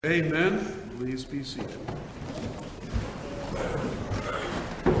Amen. Please be seated.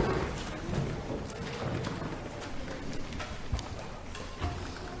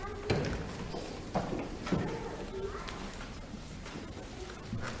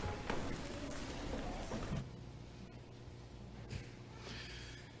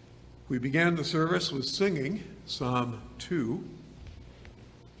 We began the service with singing Psalm 2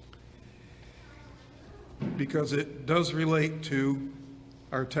 because it does relate to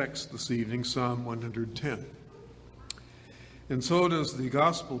our text this evening, Psalm 110. And so does the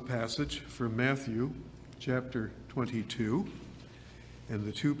gospel passage from Matthew chapter 22 and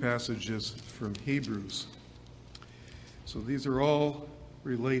the two passages from Hebrews. So these are all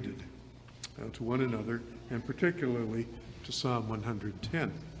related to one another, and particularly to Psalm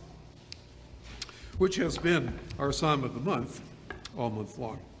 110, which has been our Psalm of the month all month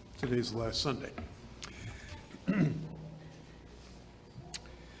long. Today's the last Sunday.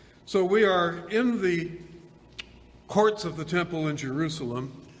 So we are in the courts of the temple in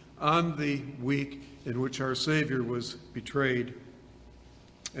Jerusalem on the week in which our Savior was betrayed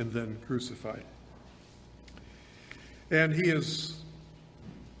and then crucified. And he has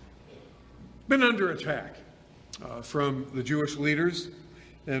been under attack from the Jewish leaders,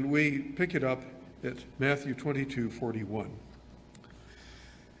 and we pick it up at Matthew 22:41.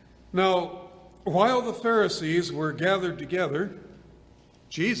 Now, while the Pharisees were gathered together,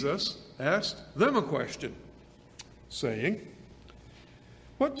 Jesus asked them a question, saying,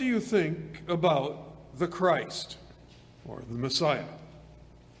 "What do you think about the Christ, or the Messiah?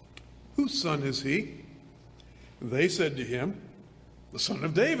 Whose son is he?" They said to him, "The son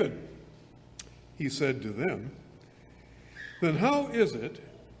of David." He said to them, "Then how is it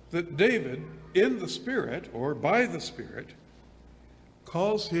that David, in the Spirit, or by the Spirit,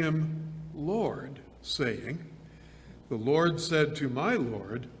 calls him Lord, saying, 'The Lord said to my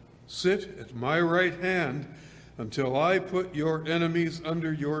Lord, sit at my right hand until I put your enemies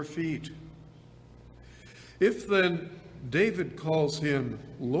under your feet'? If then David calls him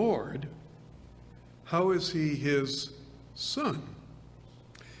Lord, how is he his son?"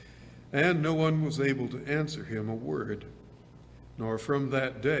 And no one was able to answer him a word, nor from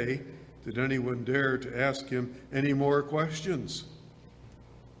that day did anyone dare to ask him any more questions.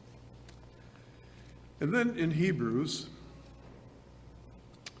 And then in Hebrews,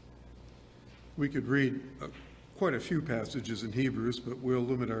 we could read quite a few passages in Hebrews, but we'll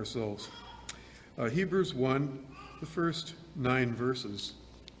limit ourselves. Hebrews 1, the first 9 verses.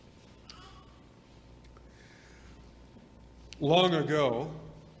 Long ago,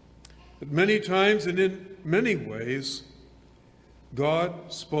 at many times and in many ways,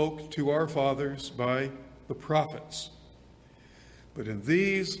 God spoke to our fathers by the prophets. But in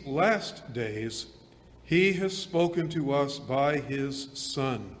these last days, he has spoken to us by his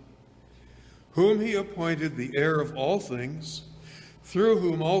Son, whom he appointed the heir of all things, through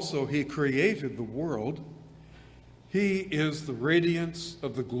whom also he created the world. He is the radiance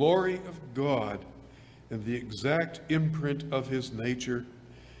of the glory of God and the exact imprint of his nature,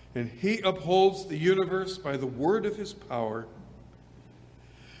 and he upholds the universe by the word of his power.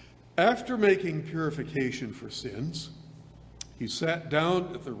 After making purification for sins, he sat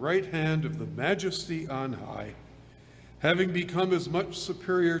down at the right hand of the Majesty on high, having become as much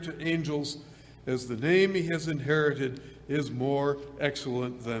superior to angels as the name he has inherited is more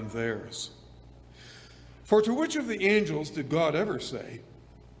excellent than theirs. For to which of the angels did God ever say,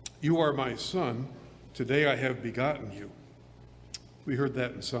 "You are my son, today I have begotten you"? We heard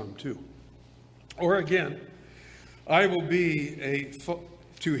that in Psalm 2. Or again, "I will be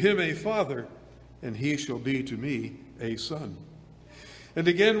to him a father, and he shall be to me a son." And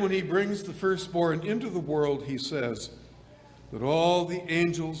again, when he brings the firstborn into the world, he says, "Let all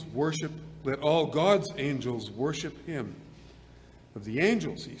God's angels worship him." Of the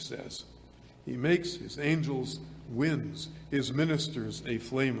angels, he says, "He makes his angels winds, his ministers a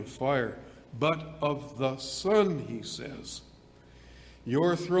flame of fire." But of the Son, he says,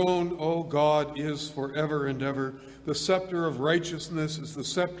 "Your throne, O God, is forever and ever. The scepter of righteousness is the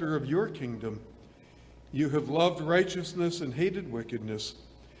scepter of your kingdom. You have loved righteousness and hated wickedness.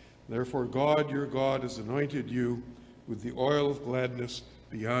 Therefore God, your God, has anointed you with the oil of gladness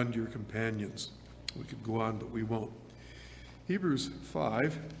beyond your companions." We could go on, but we won't. Hebrews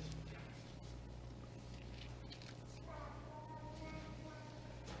 5.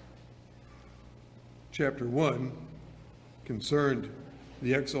 Chapter 1 concerned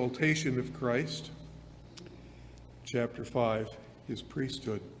the exaltation of Christ. Chapter 5, his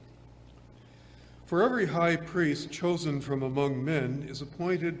priesthood. "For every high priest chosen from among men is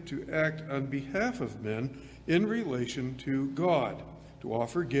appointed to act on behalf of men in relation to God, to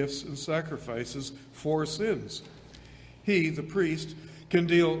offer gifts and sacrifices for sins. He, the priest, can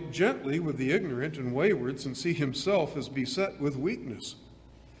deal gently with the ignorant and wayward, since he himself is beset with weakness.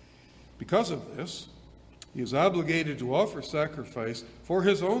 Because of this, he is obligated to offer sacrifice for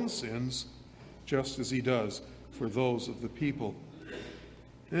his own sins, just as he does for those of the people.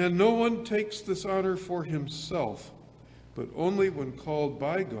 And no one takes this honor for himself, but only when called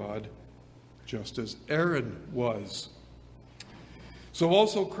by God, just as Aaron was. So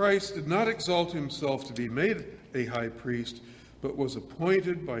also Christ did not exalt himself to be made a high priest, but was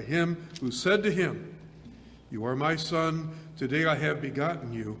appointed by him who said to him, "You are my son, today I have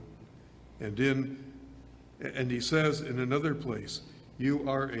begotten you." And he says in another place, "You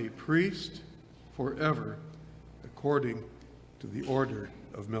are a priest forever, according to the order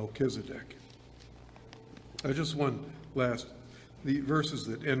of Melchizedek." Just one last, the verses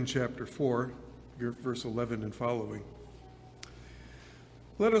that end chapter 4, verse 11 and following.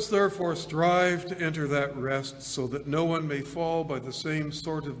 "Let us therefore strive to enter that rest, so that no one may fall by the same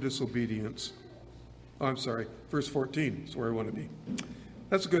sort of disobedience." Verse 14 is where I want to be.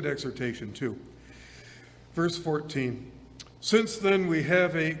 That's a good exhortation too. Verse 14, "Since then we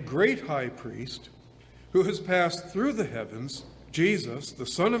have a great high priest who has passed through the heavens, Jesus, the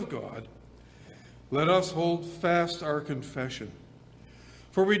Son of God, let us hold fast our confession.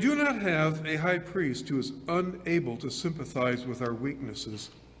 For we do not have a high priest who is unable to sympathize with our weaknesses,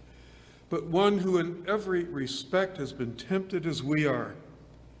 but one who in every respect has been tempted as we are,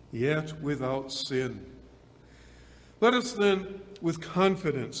 yet without sin. Let us then, with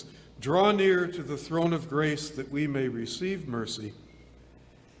confidence, draw near to the throne of grace, that we may receive mercy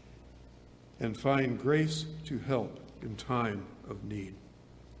and find grace to help in time of need."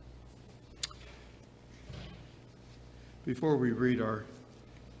 Before we read our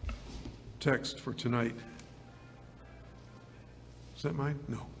text for tonight, is that mine?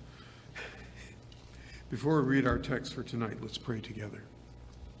 No. Before we read our text for tonight, let's pray together.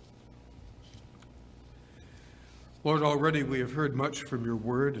 Lord, already we have heard much from your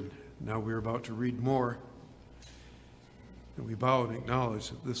word, and now we're about to read more. And we bow and acknowledge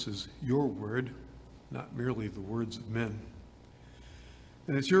that this is your word, not merely the words of men.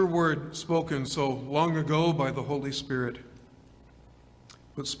 And it's your word spoken so long ago by the Holy Spirit,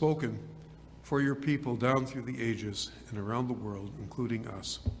 but spoken for your people down through the ages and around the world, including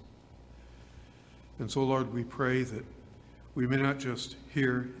us. And so, Lord, we pray that we may not just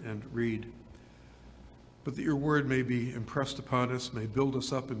hear and read, but that your word may be impressed upon us, may build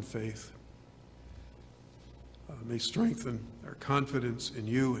us up in faith, may strengthen our confidence in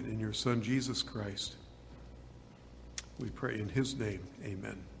you and in your Son, Jesus Christ. We pray in his name,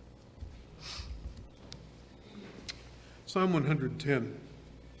 amen. Psalm 110,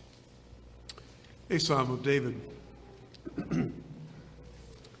 a psalm of David.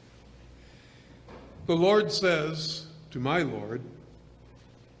 The Lord says to my Lord,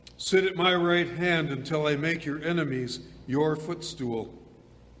 "Sit at my right hand until I make your enemies your footstool."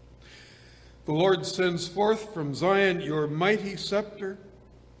 The Lord sends forth from Zion your mighty scepter.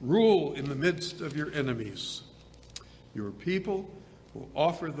 Rule in the midst of your enemies. Your people will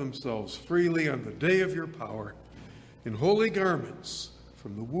offer themselves freely on the day of your power. In holy garments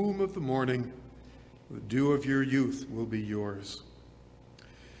from the womb of the morning, the dew of your youth will be yours.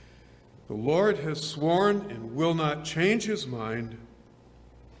 The Lord has sworn and will not change his mind.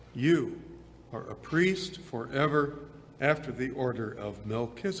 You are a priest forever, after the order of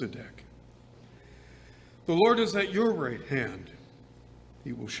Melchizedek. The Lord is at your right hand.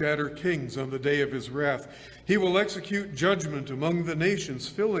 He will shatter kings on the day of his wrath. He will execute judgment among the nations,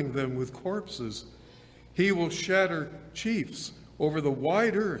 filling them with corpses. He will shatter chiefs over the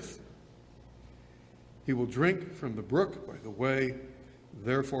wide earth. He will drink from the brook by the way,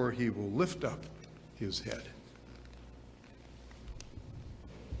 therefore he will lift up his head.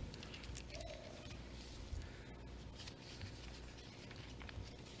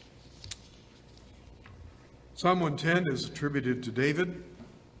 Psalm 110 is attributed to David.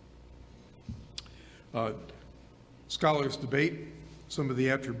 Scholars debate some of the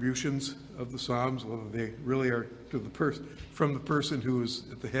attributions of the Psalms, whether they really are to from the person who is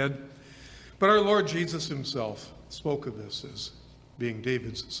at the head. But our Lord Jesus himself spoke of this as being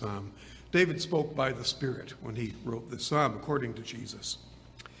David's psalm. David spoke by the Spirit when he wrote this psalm, according to Jesus.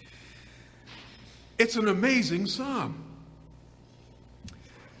 It's an amazing psalm.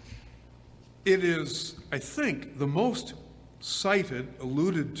 It is, I think, the most cited,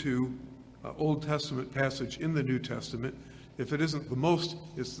 alluded to Old Testament passage in the New Testament. If it isn't the most,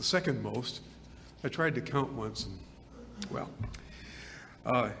 it's the second most. I tried to count once, and,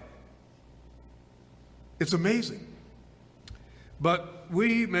 it's amazing. But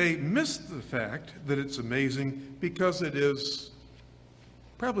we may miss the fact that it's amazing because it is,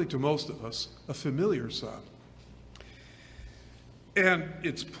 probably to most of us, a familiar psalm. And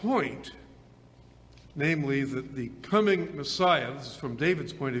its point, namely that the coming Messiah, this is from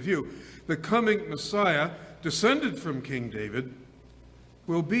David's point of view, the coming Messiah, descended from King David,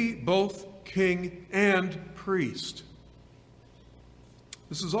 will be both king and priest.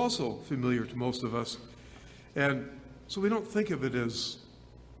 This is also familiar to most of us, and so we don't think of it as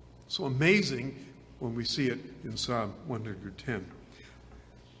so amazing when we see it in Psalm 110.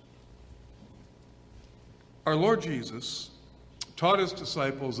 Our Lord Jesus taught his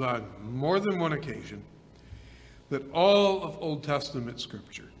disciples on more than one occasion that all of Old Testament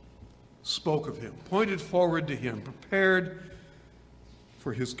Scripture spoke of him, pointed forward to him, prepared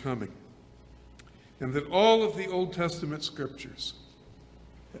for his coming. And that all of the Old Testament Scriptures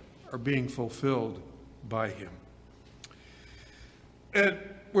are being fulfilled by him. And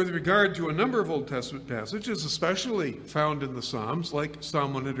with regard to a number of Old Testament passages, especially found in the Psalms, like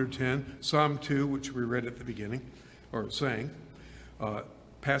Psalm 110, Psalm 2, which we read at the beginning, or sang,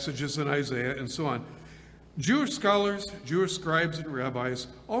 passages in Isaiah, and so on, Jewish scholars, Jewish scribes and rabbis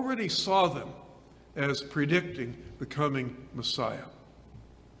already saw them as predicting the coming Messiah.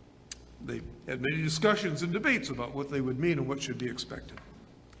 They had many discussions and debates about what they would mean and what should be expected.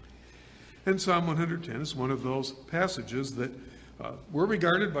 And Psalm 110 is one of those passages that were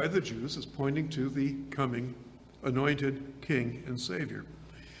regarded by the Jews as pointing to the coming anointed King and Savior,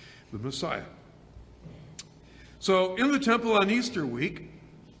 the Messiah. So in the temple on Easter week,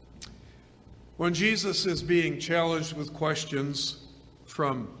 when Jesus is being challenged with questions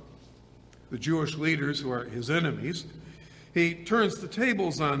from the Jewish leaders who are his enemies, he turns the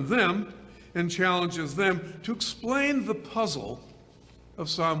tables on them and challenges them to explain the puzzle of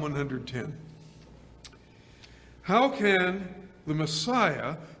Psalm 110. How can the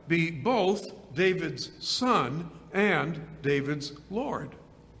Messiah be both David's son and David's Lord?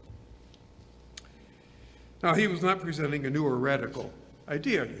 Now, he was not presenting a new or radical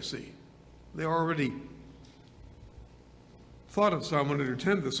idea, you see. They already thought of Psalm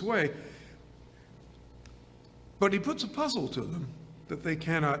 110 this way, but he puts a puzzle to them that they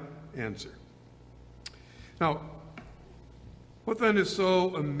cannot answer. Now, what then is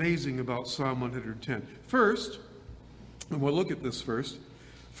so amazing about Psalm 110? First, and we'll look at this first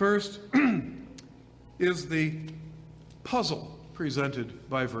is the puzzle presented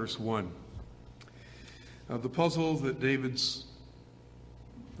by verse 1. The puzzle that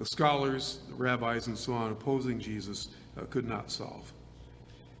the scholars, the rabbis, and so on opposing Jesus could not solve.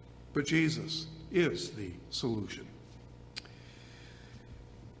 But Jesus is the solution.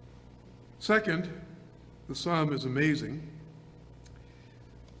 Second, the psalm is amazing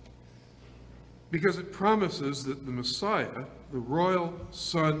because it promises that the Messiah, the royal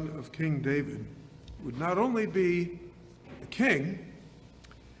son of King David, would not only be a king,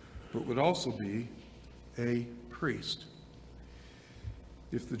 but would also be a priest.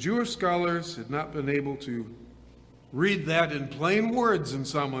 If the Jewish scholars had not been able to read that in plain words in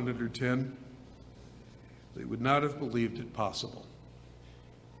Psalm 110, they would not have believed it possible.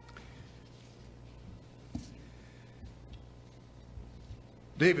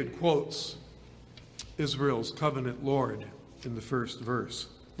 David quotes Israel's covenant Lord in the first verse,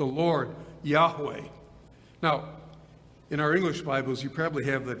 the Lord, Yahweh. Now, in our English Bibles, you probably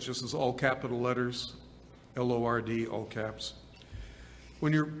have that just as all capital letters, L-O-R-D, all caps.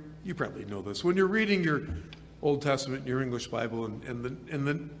 You probably know this. When you're reading your Old Testament in your English Bible and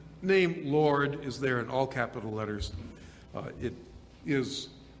the name Lord is there in all capital letters, it is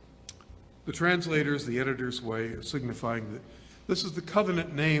the translator's, the editor's way of signifying that this is the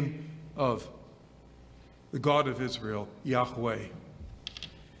covenant name of the God of Israel, Yahweh.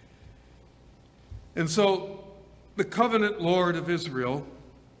 And so the covenant Lord of Israel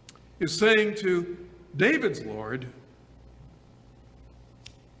is saying to David's Lord,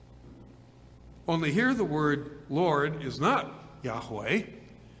 only here the word Lord is not Yahweh.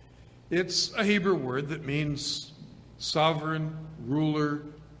 It's a Hebrew word that means sovereign, ruler,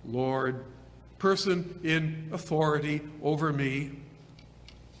 Lord, person in authority over me,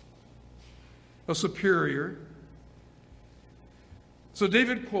 a superior. So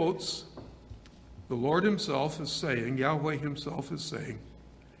David quotes the Lord himself as saying, Yahweh himself is saying,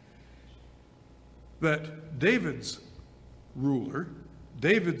 that David's ruler,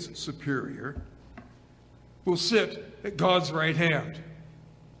 David's superior, will sit at God's right hand.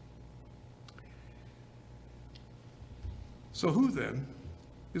 So who then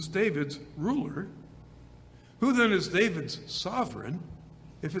is David's ruler? Who then is David's sovereign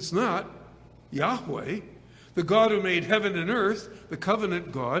if it's not Yahweh, The God who made heaven and earth, the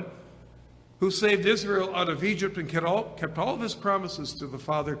covenant God, who saved Israel out of Egypt and kept all of his promises to the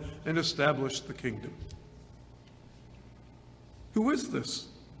Father and established the kingdom. Who is this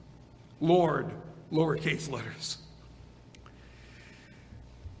Lord, lowercase letters?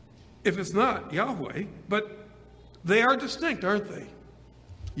 If it's not Yahweh, but they are distinct, aren't they?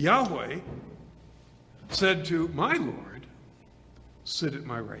 Yahweh said to my Lord, sit at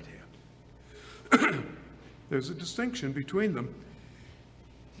my right hand. There's a distinction between them.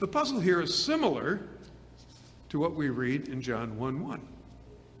 The puzzle here is similar to what we read in John 1:1.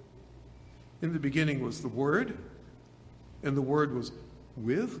 In the beginning was the Word, and the Word was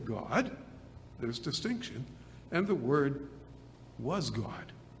with God. There's distinction. And the Word was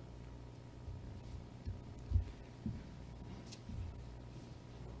God.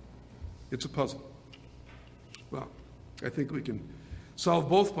 It's a puzzle. Well, I think we can solve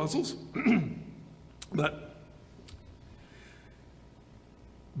both puzzles. But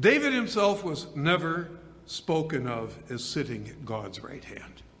David himself was never spoken of as sitting at God's right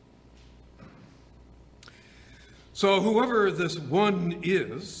hand. So whoever this one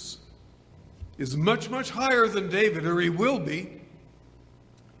is much, much higher than David, or he will be.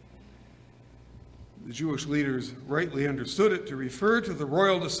 The Jewish leaders rightly understood it to refer to the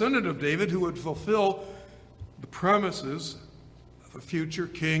royal descendant of David who would fulfill the promises of a future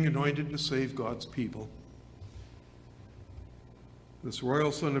king anointed to save God's people. This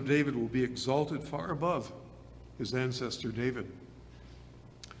royal son of David will be exalted far above his ancestor David,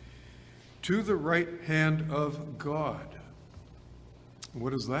 to the right hand of God.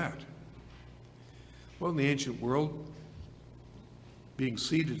 What is that? Well, in the ancient world, being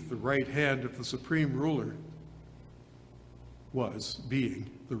seated at the right hand of the supreme ruler was being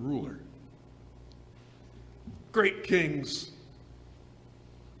the ruler. Great kings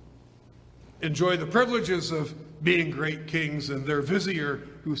enjoy the privileges of being great kings, and their vizier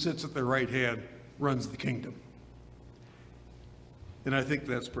who sits at their right hand runs the kingdom. And I think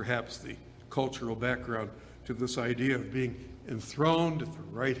that's perhaps the cultural background to this idea of being enthroned at the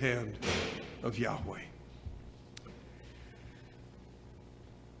right hand of Yahweh.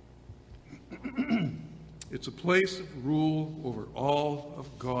 It's a place of rule over all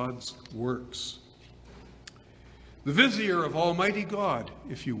of God's works. The vizier of Almighty God,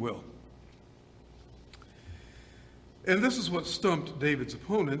 if you will. And this is what stumped David's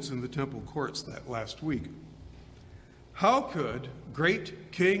opponents in the temple courts that last week. How could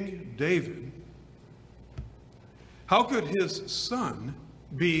great King David, how could his son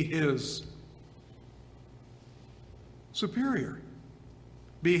be his superior,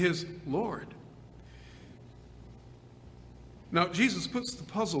 be his Lord? Now, Jesus puts the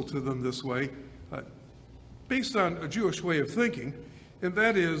puzzle to them this way, based on a Jewish way of thinking, and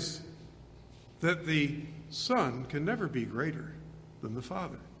that is that the Son can never be greater than the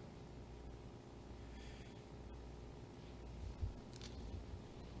Father.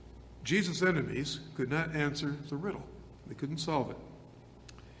 Jesus' enemies could not answer the riddle. They couldn't solve it.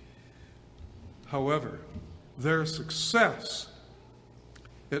 However, their success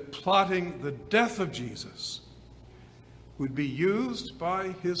at plotting the death of Jesus would be used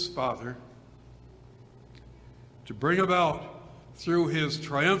by his Father to bring about, through his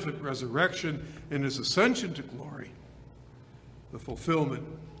triumphant resurrection and his ascension to glory, the fulfillment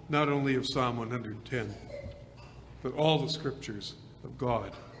not only of Psalm 110, but all the scriptures of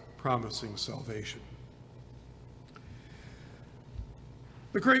God promising salvation.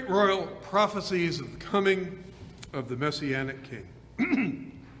 The great royal prophecies of the coming of the Messianic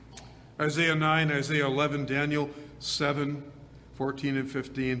King. Isaiah 9, Isaiah 11, Daniel 7, 14 and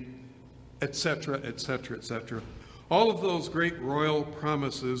 15, etc., etc., etc. All of those great royal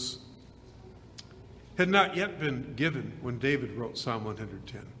promises had not yet been given when David wrote Psalm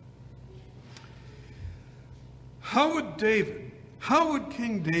 110. How would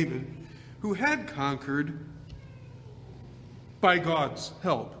King David, who had conquered by God's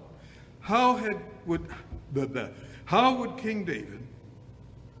help, how would King David,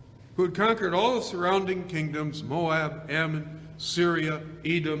 who had conquered all the surrounding kingdoms, Moab, Ammon, Syria,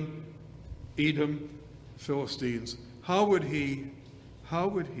 Edom, Philistines, how would he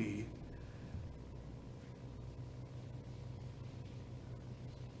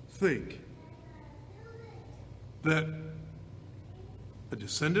think that a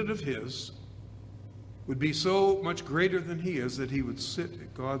descendant of his would be so much greater than he is that he would sit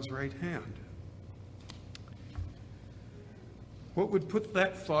at God's right hand? What would put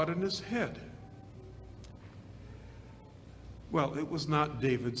that thought in his head? Well, it was not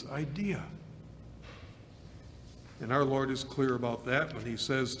David's idea. And our Lord is clear about that when he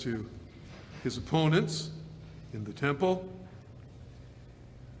says to his opponents in the temple.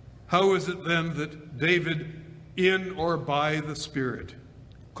 How is it then that David, in or by the Spirit,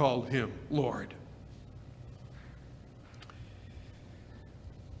 called him Lord?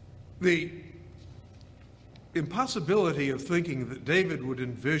 The impossibility of thinking that David would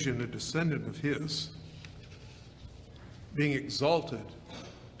envision a descendant of his being exalted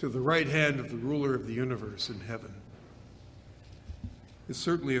to the right hand of the ruler of the universe in heaven is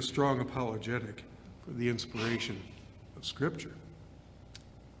certainly a strong apologetic for the inspiration of Scripture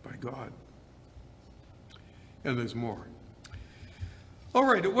by God. And there's more. All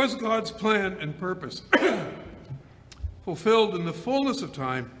right, it was God's plan and purpose, fulfilled in the fullness of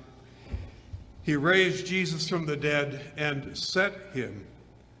time. He raised Jesus from the dead and set him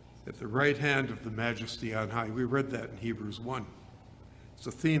at the right hand of the Majesty on high. We read that in Hebrews 1. It's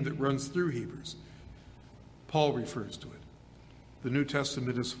a theme that runs through Hebrews. Paul refers to it. The New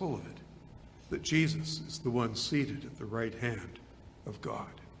Testament is full of it, that Jesus is the one seated at the right hand of God.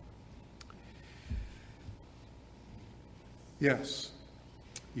 Yes,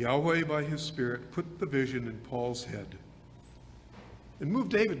 Yahweh by his Spirit put the vision in Paul's head and moved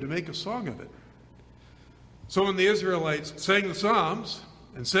David to make a song of it. So when the Israelites sang the Psalms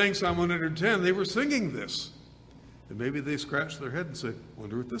and sang Psalm 110, they were singing this. And maybe they scratched their head and said,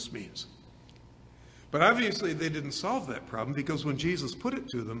 wonder what this means. But obviously they didn't solve that problem, because when Jesus put it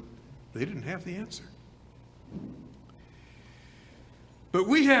to them, they didn't have the answer. But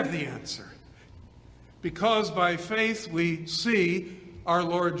we have the answer, because by faith we see our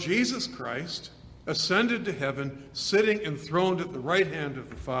Lord Jesus Christ ascended to heaven, sitting enthroned at the right hand of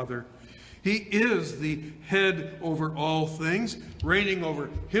the Father. He is the head over all things, reigning over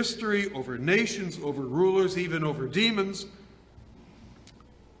history, over nations, over rulers, even over demons,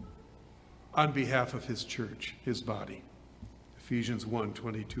 on behalf of his church, his body. Ephesians 1,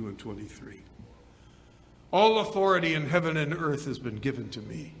 22 and 23. All authority in heaven and earth has been given to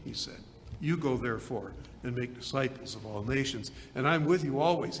me, he said. You go therefore and make disciples of all nations, and I'm with you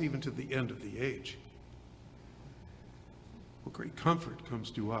always, even to the end of the age. What great comfort comes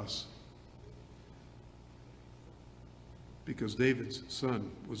to us, because David's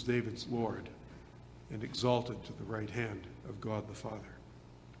son was David's Lord and exalted to the right hand of God the Father.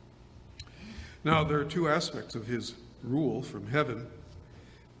 Now, there are two aspects of his rule from heaven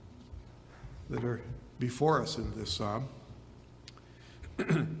that are before us in this psalm.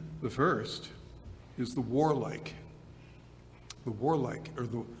 The first is the warlike, or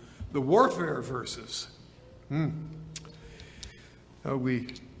the warfare verses. We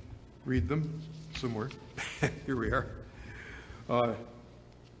read them somewhere. Here we are.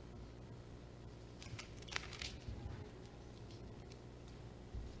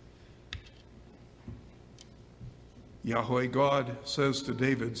 Yahweh God says to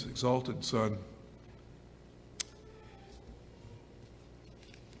David's exalted son,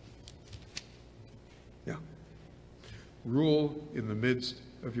 rule in the midst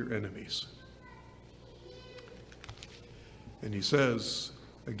of your enemies. And he says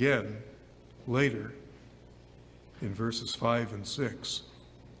again later in verses 5 and 6,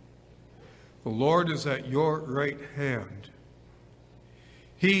 the Lord is at your right hand.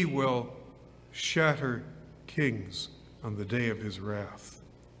 He will shatter kings on the day of his wrath.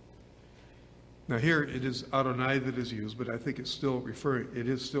 Now here it is Adonai that is used, but I think it is still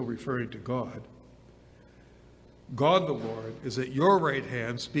referring to God. God the Lord is at your right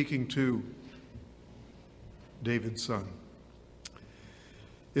hand, speaking to David's son.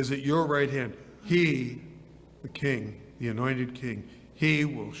 Is at your right hand. He, the king, the anointed king, he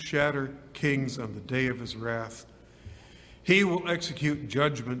will shatter kings on the day of his wrath. He will execute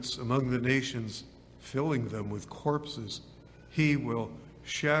judgments among the nations, filling them with corpses. He will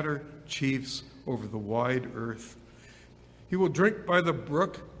shatter chiefs over the wide earth. He will drink by the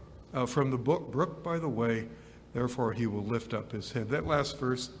brook, from the brook by the way. Therefore, he will lift up his head. That last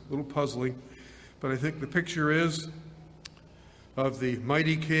verse, a little puzzling, but I think the picture is of the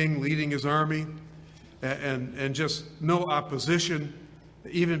mighty king leading his army and just no opposition,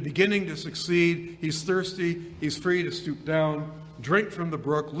 even beginning to succeed. He's thirsty. He's free to stoop down, drink from the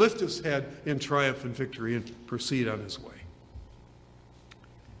brook, lift his head in triumph and victory, and proceed on his way.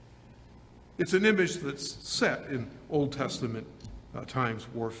 It's an image that's set in Old Testament times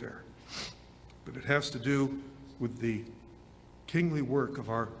warfare, but it has to do with the kingly work of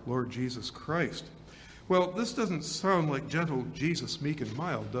our Lord Jesus Christ. Well, this doesn't sound like gentle Jesus, meek and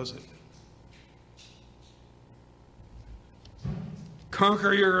mild, does it?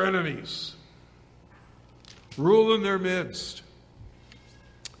 Conquer your enemies. Rule in their midst.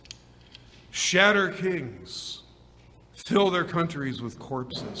 Shatter kings. Fill their countries with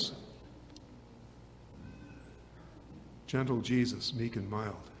corpses. Gentle Jesus, meek and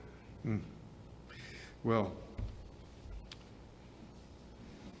mild. Well,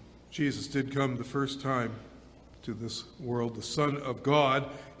 Jesus did come the first time to this world. The Son of God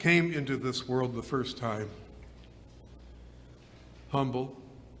came into this world the first time. Humble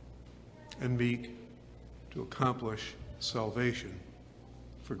and meek to accomplish salvation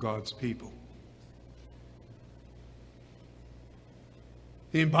for God's people.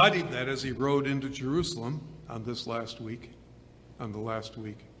 He embodied that as he rode into Jerusalem on the last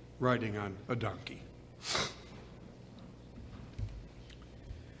week, riding on a donkey.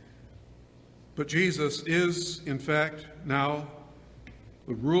 But Jesus is, in fact, now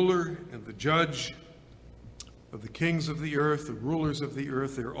the ruler and the judge of the kings of the earth, the rulers of the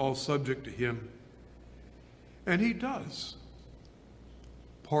earth. They're all subject to him. And he does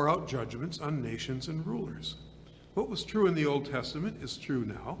pour out judgments on nations and rulers. What was true in the Old Testament is true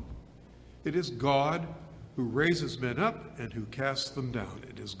now. It is God who raises men up and who casts them down.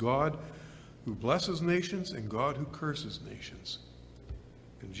 It is God who blesses nations and God who curses nations.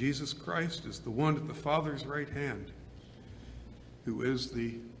 And Jesus Christ is the one at the Father's right hand who is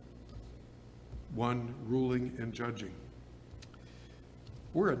the one ruling and judging.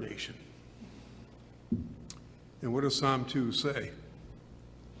 We're a nation. And what does Psalm 2 say?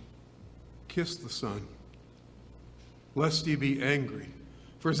 Kiss the Son, lest he be angry.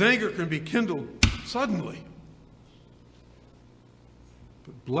 For his anger can be kindled suddenly.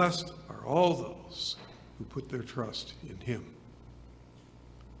 But blessed are all those who put their trust in him.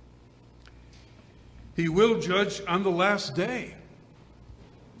 He will judge on the last day.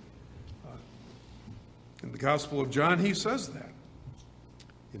 In the Gospel of John, he says that.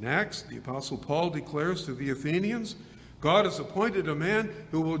 In Acts, the Apostle Paul declares to the Athenians, God has appointed a man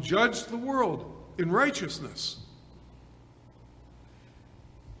who will judge the world in righteousness.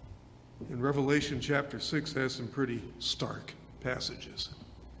 And Revelation chapter 6 has some pretty stark passages.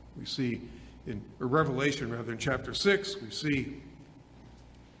 We see Revelation in chapter 6, we see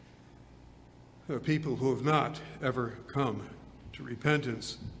people who have not ever come to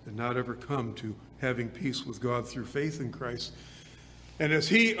repentance and not ever come to having peace with God through faith in Christ. And as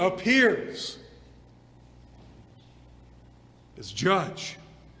he appears as judge,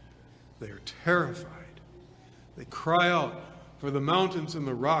 they are terrified. They cry out for the mountains and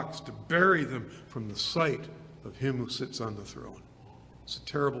the rocks to bury them from the sight of him who sits on the throne. It's a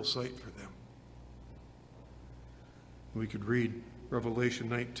terrible sight for them. We could read Revelation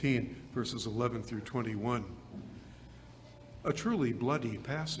 19, verses 11 through 21. A truly bloody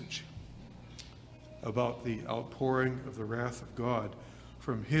passage about the outpouring of the wrath of God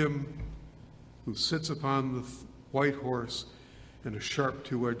from him who sits upon the white horse, and a sharp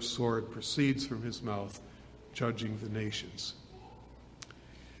two-edged sword proceeds from his mouth, judging the nations.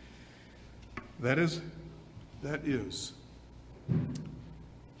 That is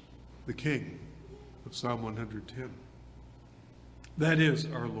the King of Psalm 110. That is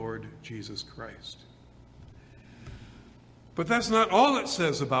our Lord Jesus Christ. But that's not all it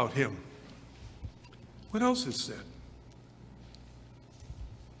says about him. What else is said?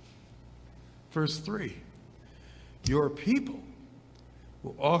 Verse 3, your people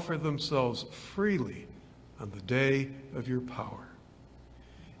will offer themselves freely on the day of your power,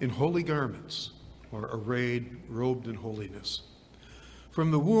 in holy garments, or arrayed, robed in holiness.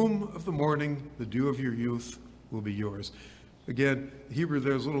 From the womb of the morning, the dew of your youth will be yours. Again, the Hebrew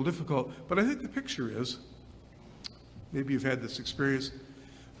there is a little difficult, but I think the picture is, maybe you've had this experience,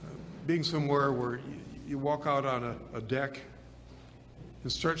 being somewhere where you walk out on a deck,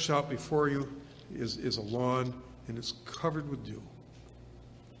 and stretched out before you is a lawn, and it's covered with dew.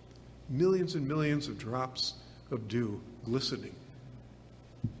 Millions and millions of drops of dew glistening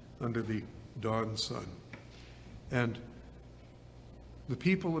under the dawn sun. And the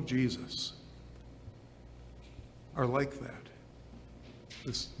people of Jesus are like that.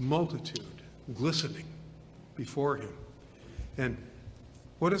 This multitude glistening before him. And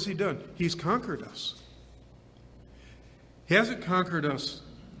what has he done? He's conquered us. He hasn't conquered us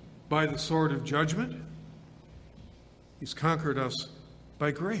by the sword of judgment. He's conquered us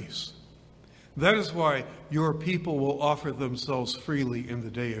by grace. That is why your people will offer themselves freely in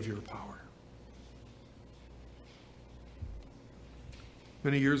the day of your power.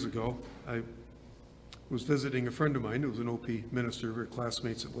 Many years ago, I was visiting a friend of mine who was an OP minister. We were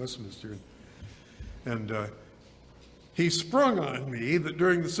classmates at Westminster. And he sprung on me that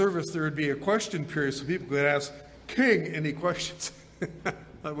during the service there would be a question period so people could ask King any questions.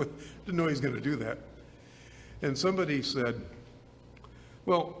 I didn't know he was going to do that. And somebody said,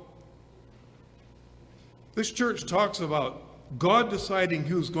 well, this church talks about God deciding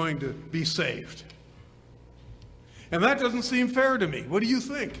who's going to be saved. And that doesn't seem fair to me. What do you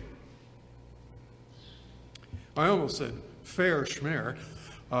think? I almost said fair schmear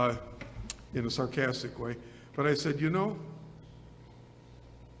in a sarcastic way. But I said,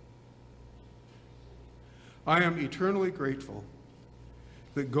 I am eternally grateful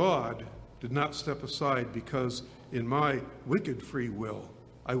that God did not step aside because in my wicked free will,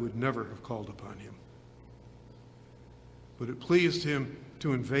 I would never have called upon him. But it pleased him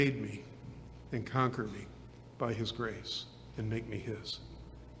to invade me and conquer me by his grace and make me his.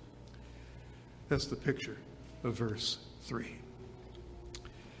 That's the picture of verse 3.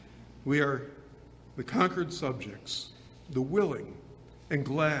 We are the conquered subjects, the willing and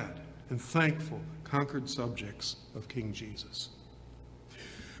glad and thankful conquered subjects of King Jesus.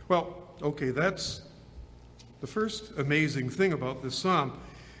 Well, okay, that's the first amazing thing about this psalm.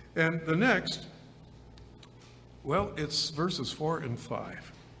 And the next, well, it's verses 4 and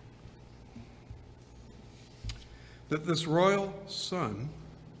 5. That this royal son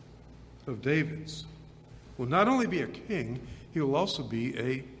of David's will not only be a king, he will also be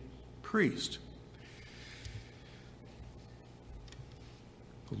a priest.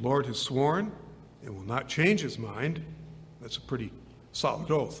 The Lord has sworn and will not change his mind. That's a pretty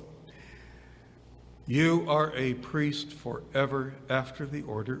solid oath. You are a priest forever after the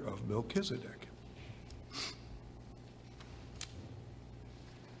order of Melchizedek.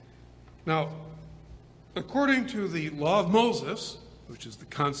 Now, according to the law of Moses, which is the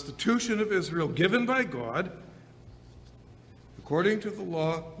constitution of Israel given by God, according to the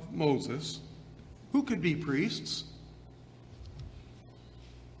law of Moses, who could be priests?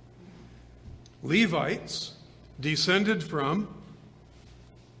 Levites, descended from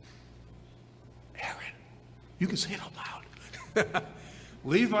Aaron. You can say it out loud.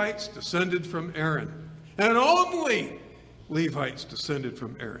 Levites descended from Aaron. And only Levites descended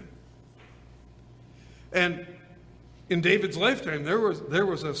from Aaron. And in David's lifetime, there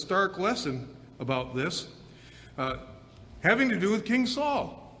was a stark lesson about this, having to do with King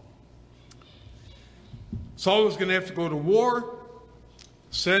Saul. Saul was going to have to go to war.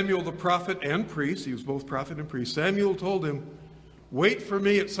 Samuel the prophet and priest, he was both prophet and priest, Samuel told him, wait for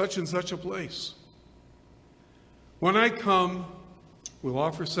me at such and such a place. When I come, we'll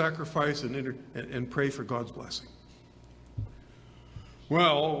offer sacrifice and pray for God's blessing.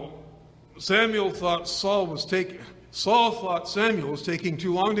 Well, Samuel thought Samuel was taking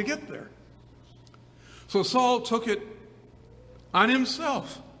too long to get there. So Saul took it on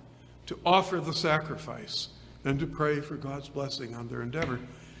himself to offer the sacrifice and to pray for God's blessing on their endeavor.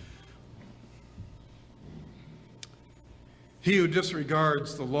 He who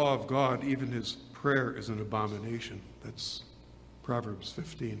disregards the law of God, even his prayer is an abomination. That's Proverbs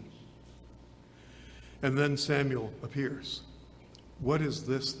 15. And then Samuel appears. What is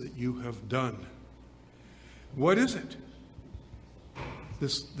this that you have done? What is it?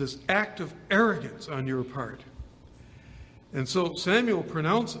 This act of arrogance on your part. And so Samuel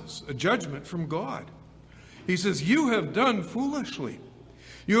pronounces a judgment from God. He says, you have done foolishly.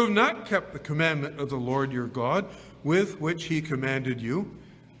 You have not kept the commandment of the Lord your God, with which he commanded you.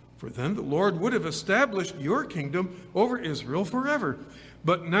 For then the Lord would have established your kingdom over Israel forever.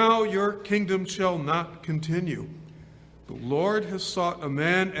 But now your kingdom shall not continue. The Lord has sought a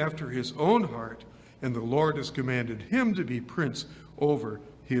man after his own heart, and the Lord has commanded him to be prince over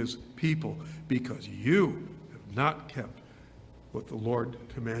his people, because you have not kept what the Lord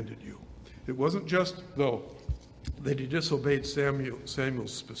commanded you. It wasn't just, though, that he disobeyed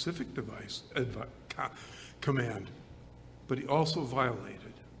Samuel's specific command, but he also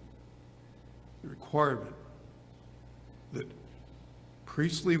violated the requirement that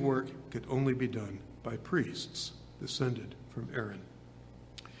priestly work could only be done by priests descended from Aaron.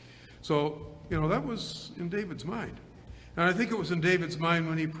 So, that was in David's mind. And I think it was in David's mind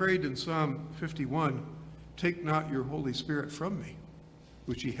when he prayed in Psalm 51, take not your Holy Spirit from me,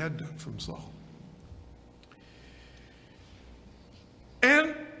 which he had done from Saul.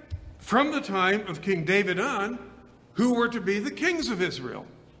 And from the time of King David on, who were to be the kings of Israel?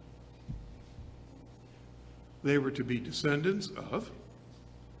 They were to be descendants of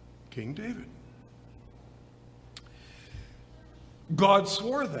King David. God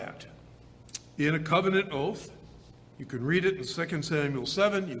swore that in a covenant oath. You can read it in 2 Samuel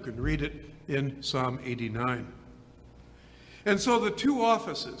 7. You can read it in Psalm 89. And so the two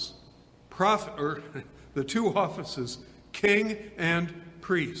offices, king and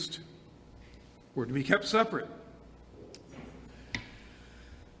priest, were to be kept separate.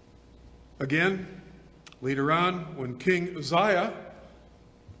 Again, later on, when King Uzziah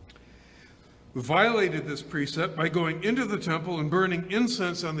violated this precept by going into the temple and burning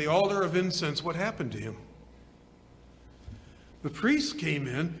incense on the altar of incense, what happened to him? the priests came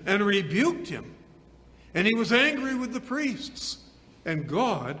in and rebuked him. And he was angry with the priests. And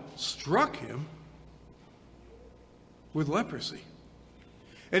God struck him with leprosy.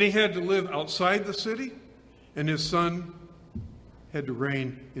 And he had to live outside the city, and his son had to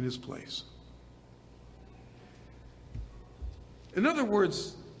reign in his place. In other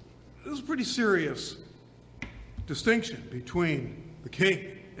words, there's a pretty serious distinction between the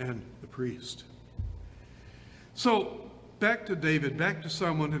king and the priest. So, back to David, back to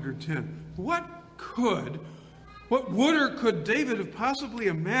Psalm 110. What would or could David have possibly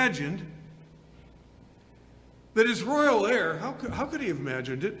imagined that his royal heir, how could he have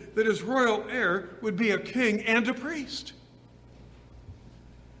imagined it, that his royal heir would be a king and a priest?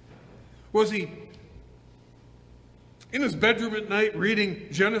 Was he in his bedroom at night reading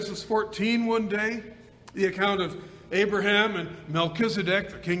Genesis 14 one day, the account of Abraham and Melchizedek,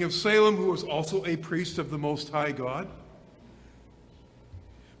 the king of Salem, who was also a priest of the Most High God?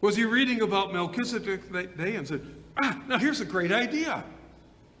 Was he reading about Melchizedek that day and said, now here's a great idea.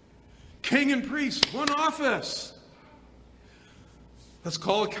 King and priest, one office. Let's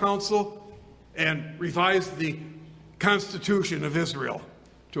call a council and revise the Constitution of Israel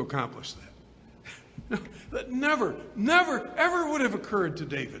to accomplish that. No, that never, ever would have occurred to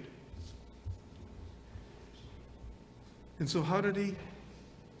David. And so how did he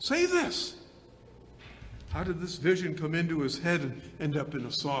say this? How did this vision come into his head and end up in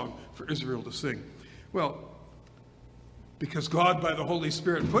a song for Israel to sing? Well, because God, by the Holy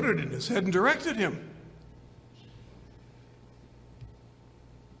Spirit, put it in his head and directed him.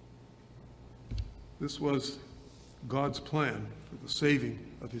 This was God's plan for the saving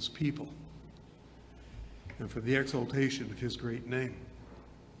of his people and for the exaltation of his great name.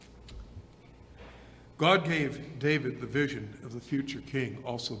 God gave David the vision of the future king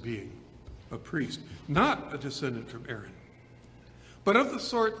also being a priest, not a descendant from Aaron, but of the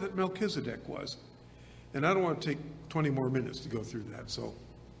sort that Melchizedek was. And I don't want to take 20 more minutes to go through that, so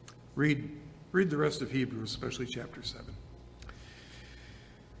read the rest of Hebrews, especially chapter 7.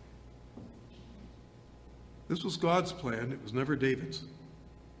 This was God's plan. It was never David's.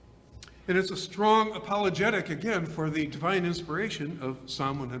 And it's a strong apologetic, again, for the divine inspiration of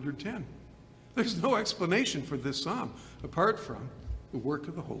Psalm 110. There's no explanation for this psalm apart from the work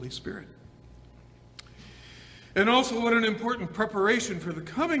of the Holy Spirit. And also what an important preparation for the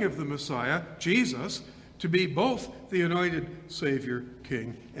coming of the Messiah, Jesus, to be both the anointed Savior,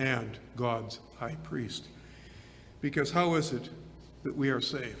 King, and God's high priest. Because how is it that we are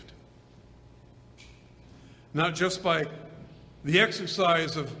saved? Not just by the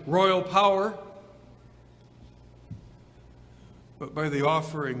exercise of royal power, but by the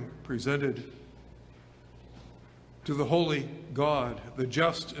offering presented to the holy God, the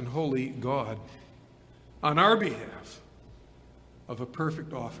just and holy God, on our behalf of a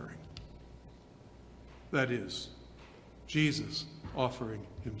perfect offering. That is, Jesus offering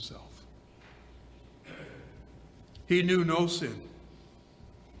himself. He knew no sin,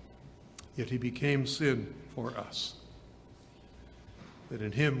 yet he became sin for us, that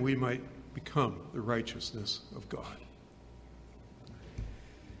in him we might become the righteousness of God.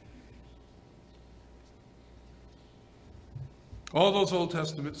 All those Old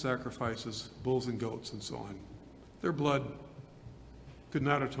Testament sacrifices, bulls and goats and so on, their blood could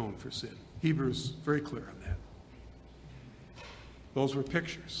not atone for sin. Hebrews is very clear on that. Those were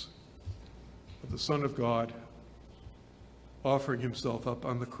pictures of the Son of God offering himself up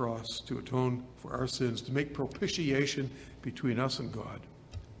on the cross to atone for our sins, to make propitiation between us and God.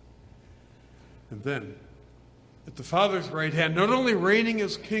 And then, at the Father's right hand, not only reigning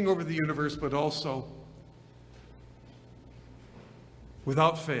as king over the universe, but also,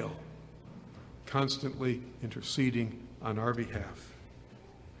 without fail, constantly interceding on our behalf.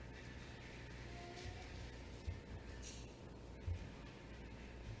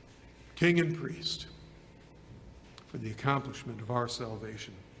 King and priest for the accomplishment of our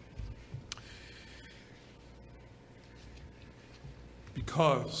salvation.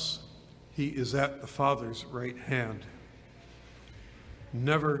 Because he is at the Father's right hand,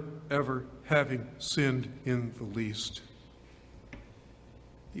 never ever having sinned in the least,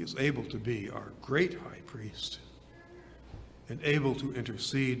 he is able to be our great high priest and able to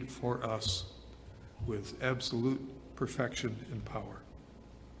intercede for us with absolute perfection and power.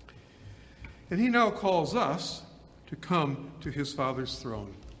 And he now calls us to come to his Father's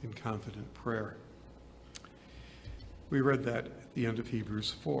throne in confident prayer. We read that at the end of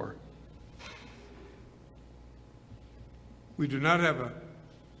Hebrews 4. We do not have a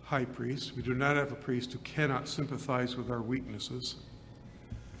high priest. We do not have a priest who cannot sympathize with our weaknesses,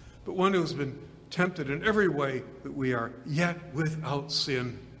 but one who has been tempted in every way that we are, yet without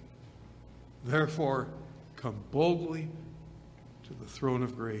sin. Therefore, come boldly to the throne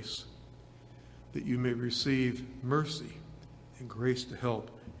of grace, that you may receive mercy and grace to help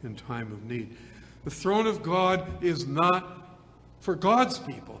in time of need. The throne of God is not for God's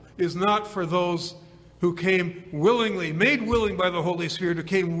people, is not for those who came willingly, made willing by the Holy Spirit, who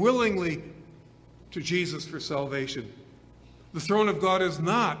came willingly to Jesus for salvation. The throne of God is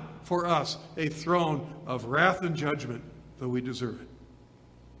not for us a throne of wrath and judgment, though we deserve it.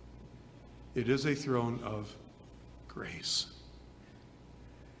 It is a throne of grace.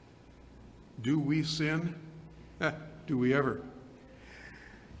 Do we sin? Do we ever?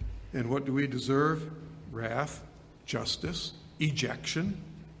 And what do we deserve? Wrath, justice, ejection.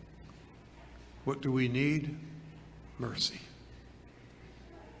 What do we need? Mercy.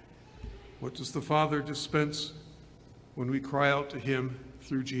 What does the Father dispense when we cry out to him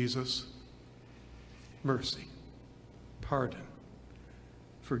through Jesus? Mercy, pardon,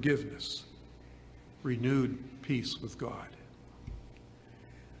 forgiveness, renewed peace with God.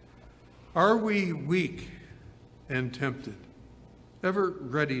 Are we weak and tempted, ever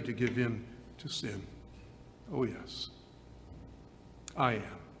ready to give in to sin? Oh, yes. I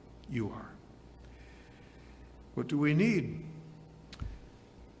am. You are. What do we need?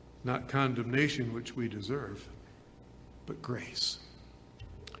 Not condemnation, which we deserve, but grace.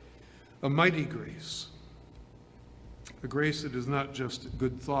 A mighty grace. A grace that is not just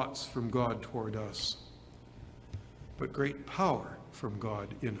good thoughts from God toward us, but great power from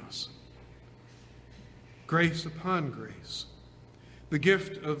God in us. Grace upon grace. The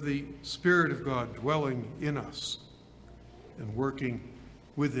gift of the Spirit of God dwelling in us and working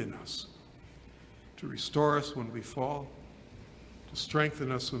within us to restore us when we fall, to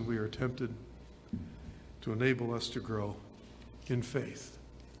strengthen us when we are tempted, to enable us to grow in faith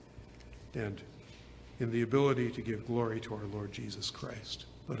and in the ability to give glory to our Lord Jesus Christ.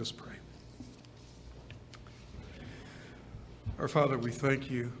 Let us pray. Our Father, we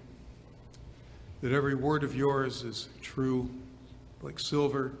thank you that every word of yours is true, like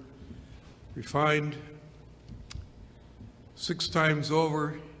silver, refined 6 times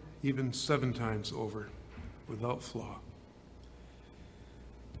over, even 7 times over, without flaw.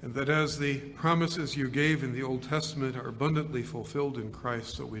 And that as the promises you gave in the Old Testament are abundantly fulfilled in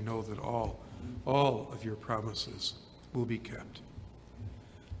Christ, so we know that all of your promises will be kept.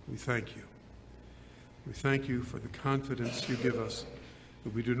 We thank you. We thank you for the confidence you give us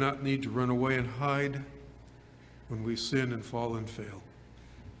that we do not need to run away and hide when we sin and fall and fail,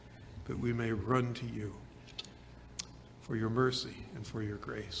 but we may run to you for your mercy and for your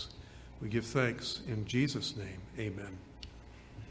grace. We give thanks in Jesus' name. Amen.